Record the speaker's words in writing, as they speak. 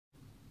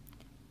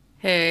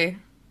Hey,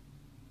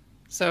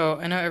 so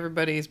I know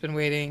everybody's been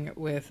waiting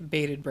with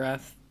bated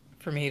breath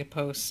for me to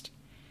post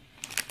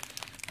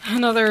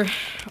another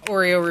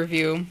Oreo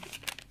review.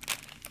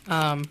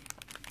 Um,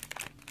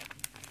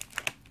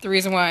 the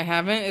reason why I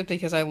haven't is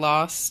because I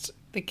lost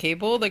the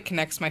cable that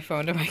connects my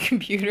phone to my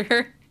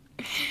computer.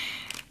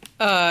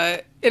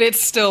 And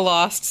it's still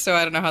lost, so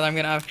I don't know how I'm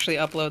gonna actually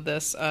upload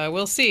this.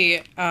 We'll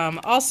see.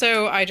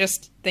 Also, I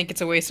just think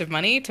it's a waste of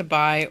money to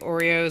buy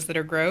Oreos that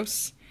are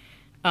gross.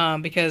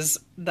 Because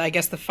I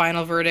guess the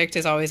final verdict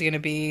is always going to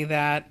be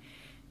that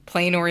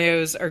plain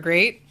Oreos are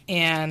great,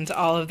 and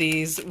all of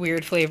these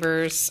weird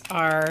flavors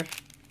are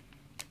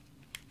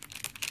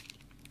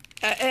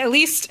at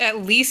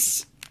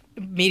least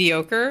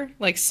mediocre,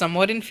 like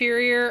somewhat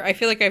inferior. I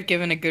feel like I've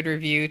given a good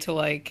review to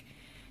like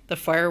the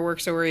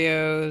fireworks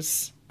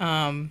Oreos,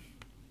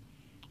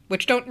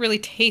 which don't really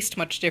taste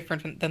much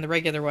different than the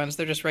regular ones.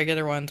 They're just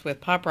regular ones with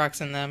Pop Rocks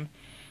in them.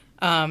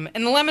 And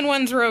the lemon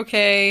ones were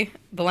okay.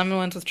 The lemon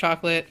ones with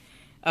chocolate.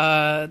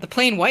 The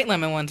plain white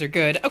lemon ones are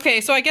good.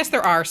 Okay, so I guess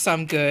there are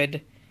some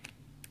good,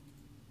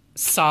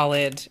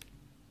 solid,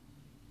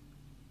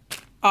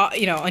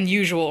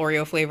 unusual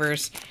Oreo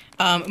flavors.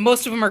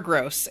 Most of them are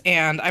gross,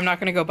 and I'm not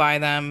going to go buy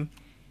them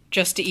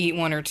just to eat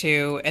one or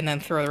two and then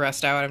throw the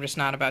rest out. I'm just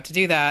not about to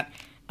do that.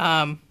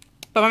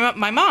 But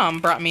my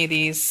mom brought me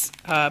these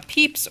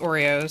Peeps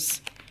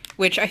Oreos,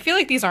 which I feel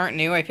like these aren't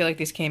new. I feel like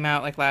these came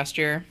out like last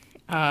year.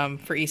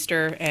 For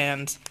Easter,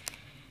 and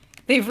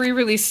they've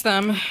re-released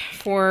them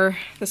for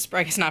the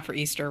I guess not for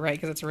Easter, right?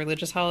 Because it's a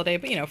religious holiday,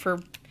 but for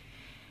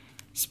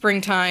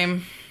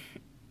springtime,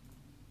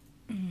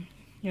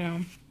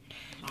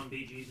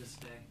 Zombie Jesus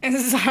Day.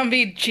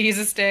 Zombie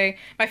Jesus Day.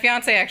 My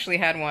fiance actually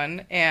had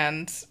one,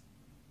 and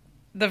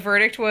the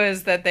verdict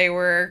was that they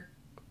were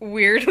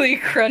weirdly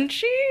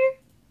crunchy,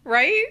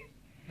 right?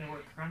 They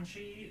were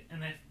crunchy,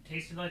 and they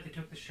tasted like they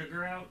took the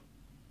sugar out.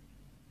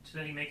 So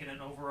then you make it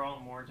an overall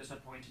more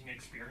disappointing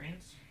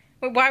experience.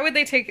 But why would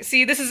they take...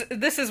 See, this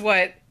is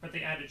what... But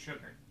they added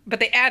sugar. But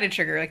they added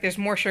sugar. Like, there's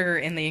more sugar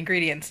in the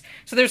ingredients.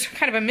 So there's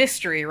kind of a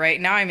mystery, right?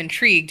 Now I'm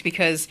intrigued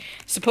because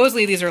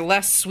supposedly these are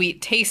less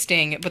sweet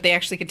tasting, but they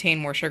actually contain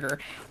more sugar.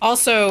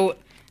 Also,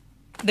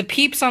 the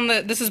Peeps on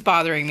the... This is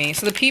bothering me.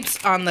 So the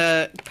Peeps on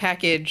the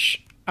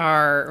package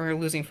are... We're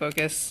losing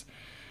focus.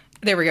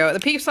 There we go. The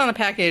Peeps on the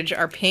package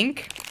are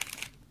pink.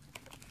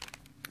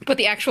 But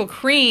the actual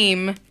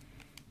cream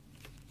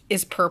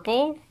is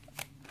purple,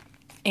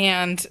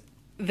 and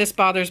this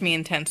bothers me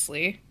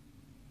intensely.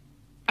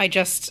 I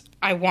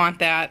want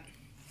that.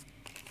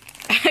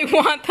 I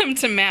want them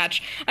to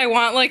match. I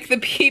want, like, the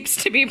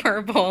Peeps to be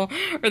purple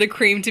or the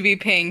cream to be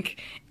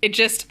pink.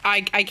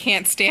 I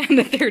can't stand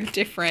that they're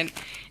different.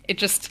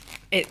 It's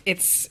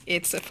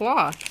a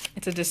flaw.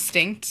 It's a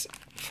distinct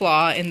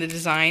flaw in the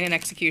design and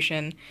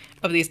execution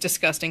of these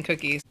disgusting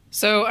cookies.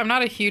 So I'm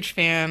not a huge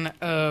fan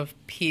of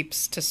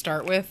Peeps to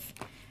start with.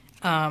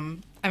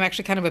 I'm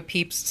actually kind of a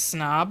Peeps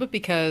snob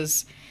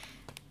because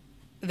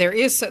there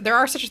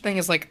are such a thing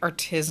as like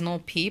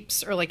artisanal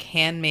Peeps or like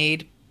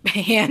handmade,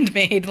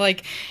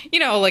 like,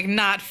 like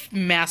not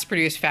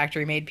mass-produced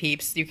factory-made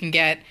Peeps. You can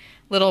get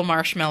little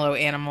marshmallow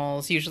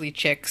animals, usually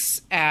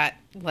chicks, at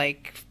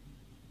like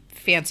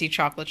fancy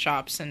chocolate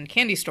shops and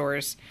candy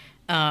stores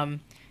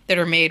that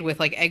are made with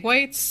like egg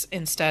whites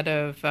instead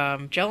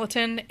of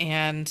gelatin,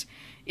 and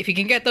if you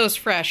can get those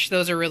fresh,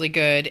 those are really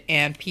good,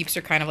 and Peeps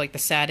are kind of like the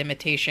sad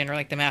imitation or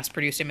like the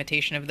mass-produced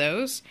imitation of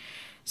those.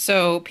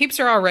 So Peeps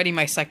are already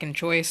my second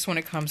choice when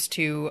it comes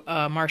to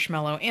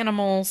marshmallow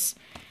animals,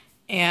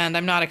 and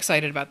I'm not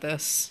excited about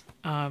this.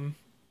 Not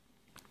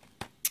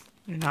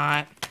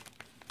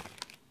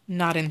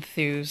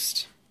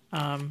enthused.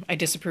 I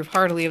disapprove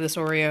heartily of this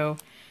Oreo,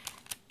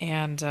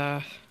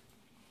 and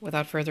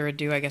without further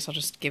ado, I guess I'll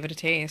just give it a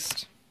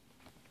taste.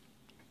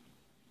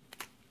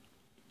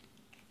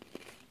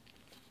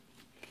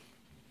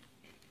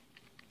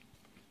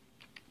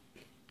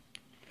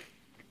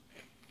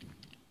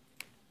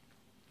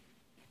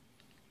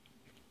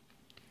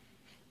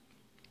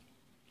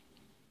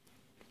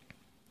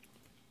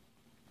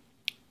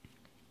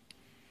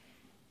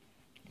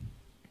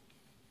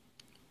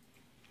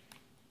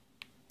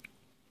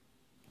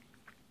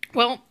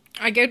 Well,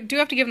 I do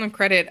have to give them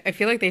credit. I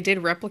feel like they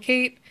did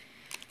replicate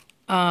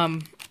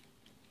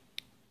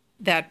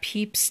that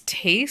Peeps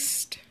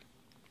taste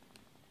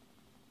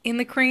in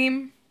the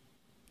cream.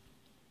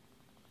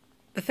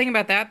 The thing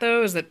about that,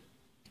 though, is that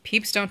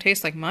Peeps don't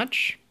taste like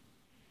much.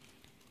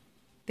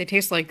 They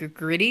taste like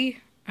gritty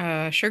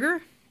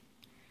sugar.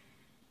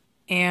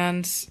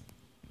 And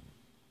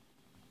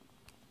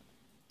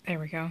there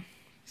we go.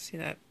 See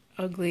that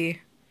ugly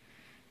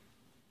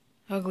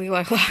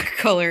lilac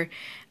color.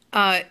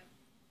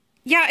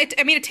 Yeah,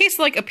 it tastes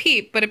like a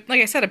Peep, but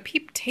like I said, a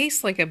Peep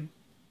tastes like a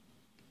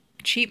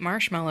cheap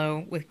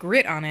marshmallow with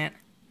grit on it.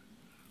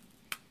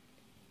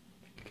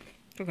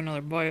 Took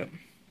another bite.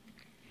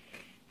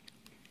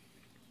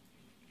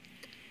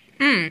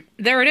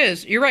 There it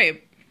is. You're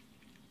right.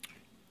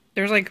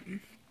 There's like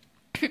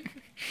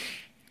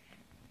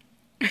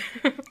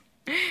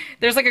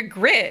there's like a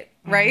grit,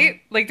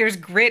 right? Like there's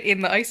grit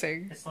in the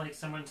icing. It's like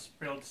someone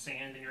spilled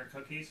sand in your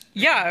cookies.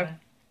 Yeah.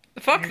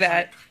 Fuck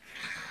that.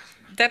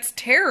 Like, that's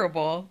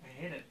terrible.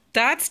 I hate it.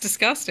 That's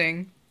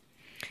disgusting.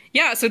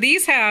 Yeah, so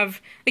these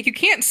have, like, you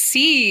can't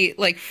see,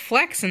 like,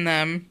 flecks in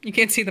them. You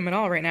can't see them at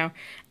all right now.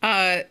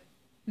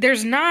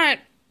 There's no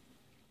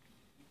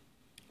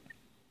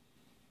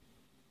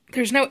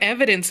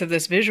evidence of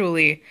this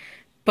visually,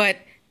 but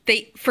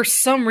they, for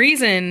some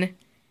reason,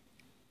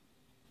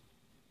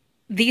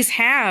 these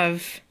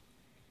have,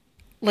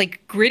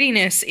 like,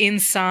 grittiness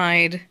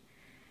inside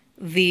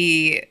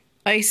the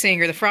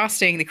icing or the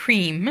frosting, the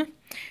cream,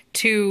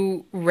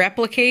 to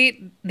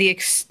replicate the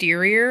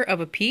exterior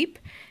of a Peep.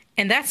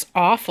 And that's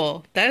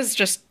awful. That is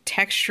just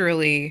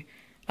texturally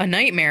a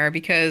nightmare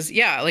because,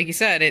 yeah, like you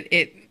said,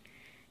 it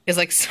is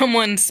like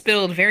someone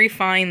spilled very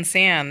fine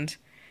sand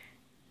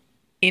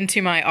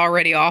into my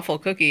already awful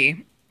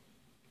cookie.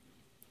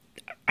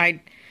 I'm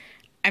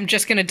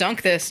just gonna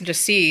dunk this and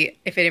just see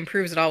if it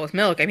improves at all with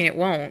milk. I mean, it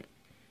won't.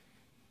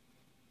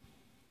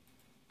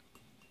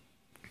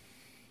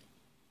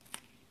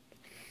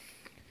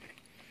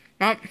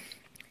 Oh,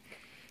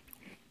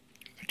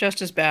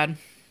 just as bad.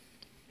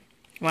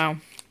 Wow.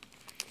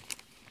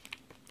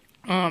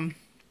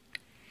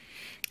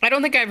 I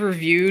don't think I've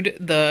reviewed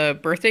the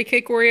birthday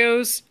cake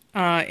Oreos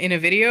in a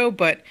video,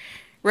 but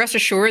rest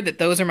assured that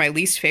those are my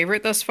least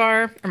favorite thus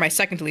far, or my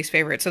second to least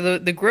favorite. So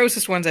the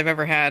grossest ones I've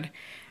ever had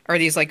are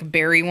these like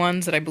berry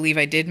ones that I believe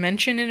I did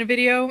mention in a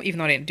video, even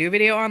though I didn't do a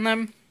video on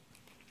them,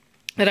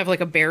 that have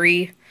like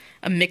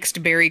a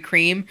mixed berry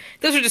cream.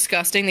 Those are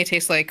disgusting. They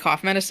taste like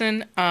cough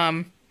medicine.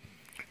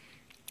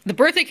 The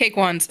birthday cake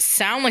ones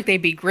sound like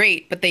they'd be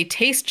great, but they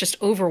taste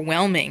just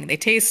overwhelming. They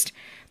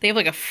have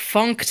like a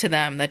funk to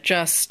them that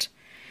just,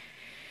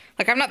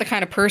 like, I'm not the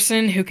kind of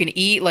person who can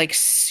eat like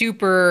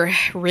super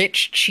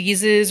rich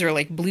cheeses or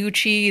like blue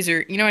cheese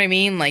or, you know what I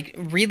mean? Like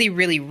really,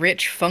 really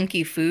rich,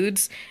 funky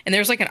foods. And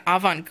there's like an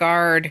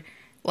avant-garde,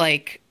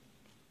 like,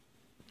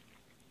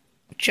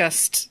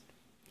 just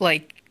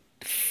like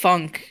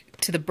funk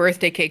to the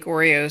birthday cake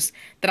Oreos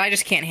that I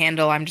just can't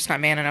handle. I'm just not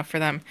man enough for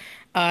them.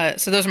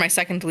 So those are my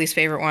second to least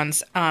favorite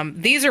ones.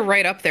 These are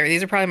right up there.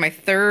 These are probably my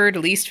third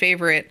least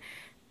favorite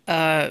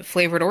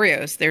flavored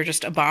Oreos. They're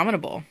just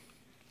abominable.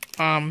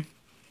 But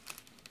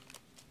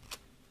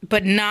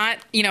not,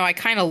 you know, I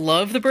kind of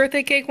love the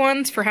birthday cake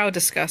ones for how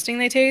disgusting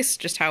they taste,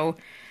 just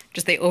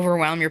they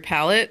overwhelm your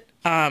palate.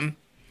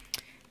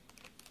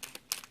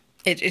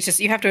 It's just,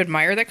 you have to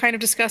admire that kind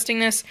of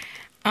disgustingness.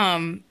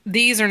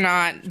 These are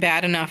not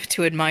bad enough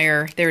to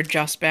admire. They're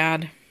just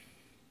bad.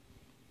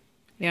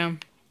 Yeah.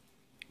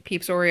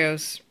 Peeps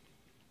Oreos.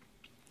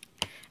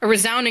 A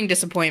resounding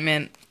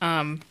disappointment.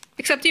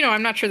 Except, you know,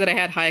 I'm not sure that I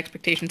had high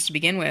expectations to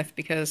begin with,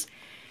 because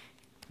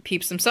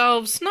Peeps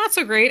themselves, not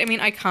so great. I mean,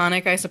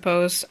 iconic, I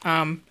suppose.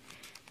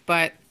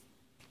 But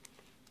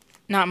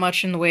not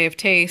much in the way of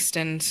taste,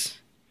 and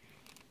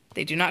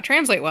they do not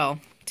translate well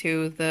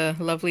to the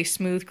lovely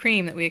smooth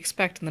cream that we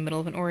expect in the middle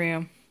of an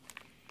Oreo.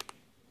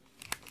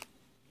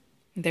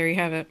 There you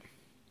have it.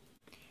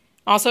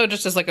 Also,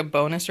 just as like a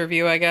bonus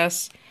review, I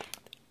guess,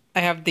 I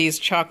have these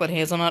chocolate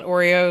hazelnut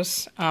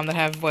Oreos that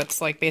have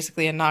what's like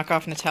basically a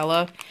knockoff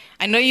Nutella.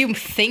 I know you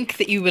think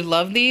that you would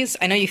love these.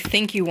 I know you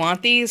think you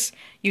want these.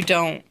 You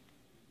don't.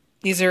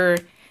 These are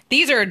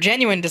a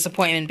genuine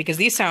disappointment because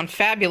these sound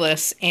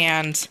fabulous,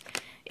 and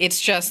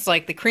it's just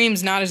like the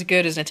cream's not as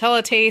good as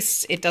Nutella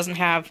tastes. It doesn't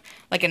have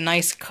like a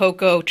nice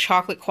cocoa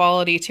chocolate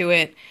quality to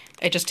it.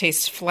 It just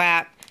tastes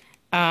flat.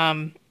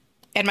 And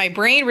my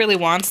brain really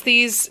wants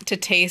these to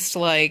taste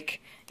like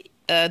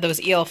those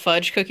EL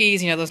fudge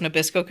cookies, you know, those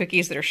Nabisco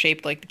cookies that are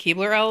shaped like the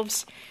Keebler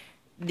elves.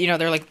 You know,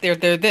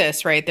 they're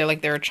this, right?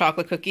 They're a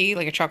chocolate cookie,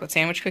 like a chocolate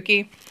sandwich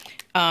cookie.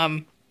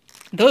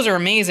 Those are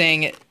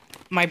amazing.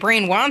 My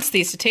brain wants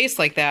these to taste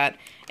like that,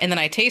 and then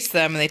I taste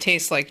them, and they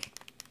taste like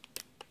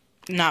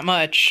not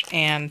much,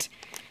 and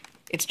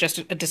it's just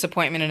a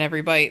disappointment in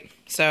every bite.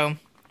 So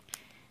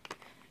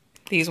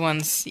these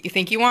ones, you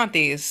think you want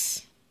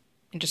these,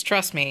 and just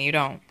trust me, you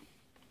don't.